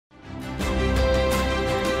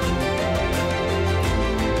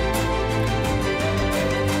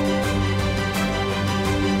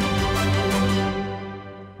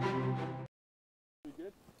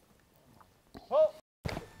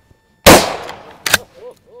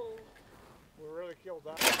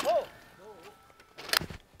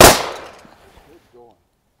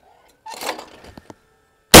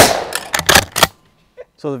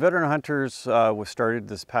So the Veteran Hunters was started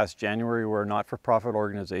this past January. We're a not-for-profit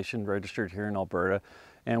organization registered here in Alberta.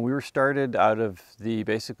 And we were started out of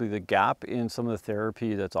basically the gap in some of the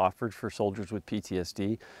therapy that's offered for soldiers with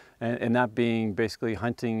PTSD. And that being basically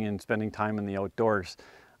hunting and spending time in the outdoors.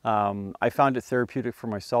 I found it therapeutic for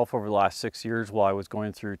myself over the last 6 years while I was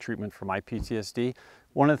going through treatment for my PTSD.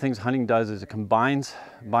 One of the things hunting does is it combines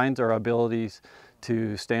our abilities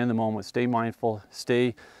to stay in the moment, stay mindful,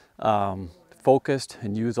 stay focused,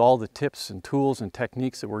 and use all the tips and tools and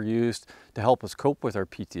techniques that were used to help us cope with our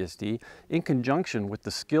PTSD in conjunction with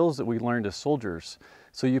the skills that we learned as soldiers.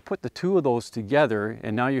 So you put the two of those together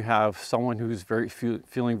and now you have someone who's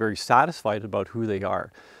feeling very satisfied about who they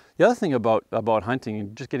are. The other thing about hunting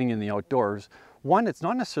and just getting in the outdoors, one, it's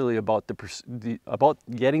not necessarily about about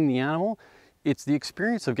getting the animal, it's the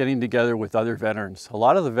experience of getting together with other veterans. A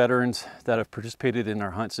lot of the veterans that have participated in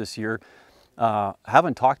our hunts this year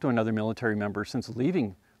haven't talked to another military member since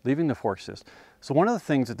leaving the forces. So one of the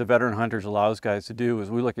things that the Veteran Hunters allows guys to do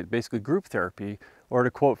is we look at basically group therapy, or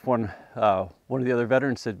to quote one of the other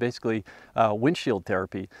veterans said, basically windshield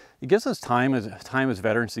therapy. It gives us time as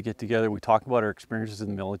veterans to get together. We talk about our experiences in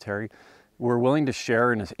the military. We're willing to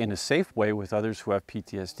share in a safe way with others who have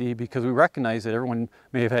PTSD because we recognize that everyone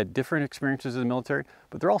may have had different experiences in the military,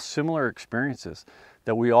 but they're all similar experiences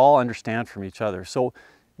that we all understand from each other. So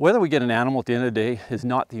whether we get an animal at the end of the day is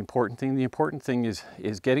not the important thing. The important thing is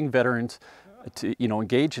getting veterans to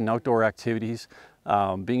engage in outdoor activities,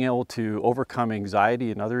 being able to overcome anxiety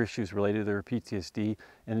and other issues related to their PTSD,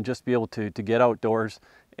 and just be able to get outdoors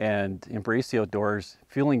and embrace the outdoors,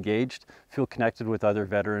 feel engaged, feel connected with other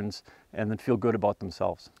veterans, and then feel good about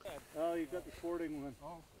themselves. Oh, you've got the sporting one.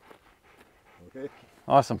 Oh. Okay.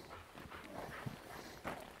 Awesome.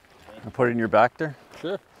 I'll put it in your back there?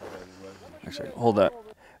 Sure. Actually, hold that.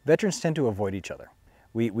 Veterans tend to avoid each other.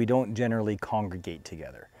 We don't generally congregate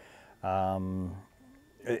together.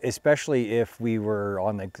 Especially if we were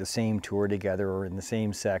on the same tour together or in the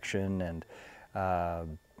same section, and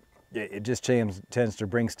it just tends to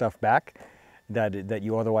bring stuff back that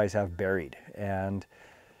you otherwise have buried.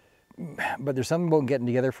 But there's something about getting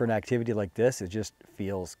together for an activity like this, it just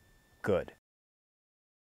feels good.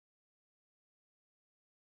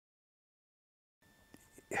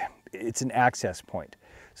 It's an access point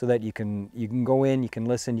so that you can go in, you can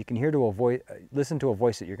listen, you can listen to a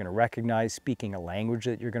voice that you're going to recognize, speaking a language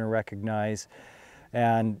that you're going to recognize,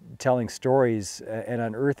 and telling stories and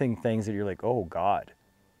unearthing things that you're like, oh God,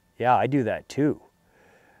 yeah, I do that too.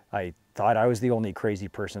 I thought I was the only crazy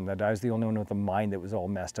person, that I was the only one with a mind that was all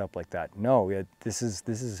messed up like that. No, this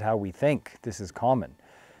is how we think. This is common.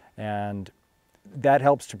 And that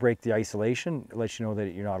helps to break the isolation. It lets you know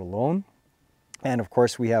that you're not alone. And of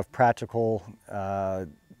course, we have practical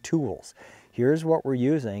tools. Here's what we're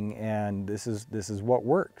using, and this is what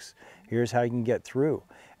works. Here's how you can get through.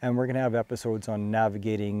 And we're going to have episodes on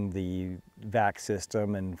navigating the VAC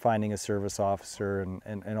system and finding a service officer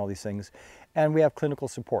and all these things. And we have clinical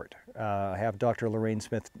support. I have Dr. Lorraine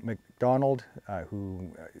Smith McDonald,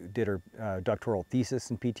 who did her doctoral thesis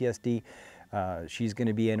in PTSD. She's going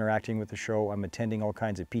to be interacting with the show. I'm attending all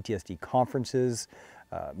kinds of PTSD conferences,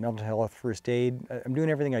 mental health first aid. I'm doing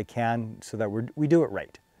everything I can so that we do it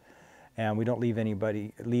right, and we don't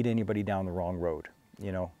lead anybody down the wrong road.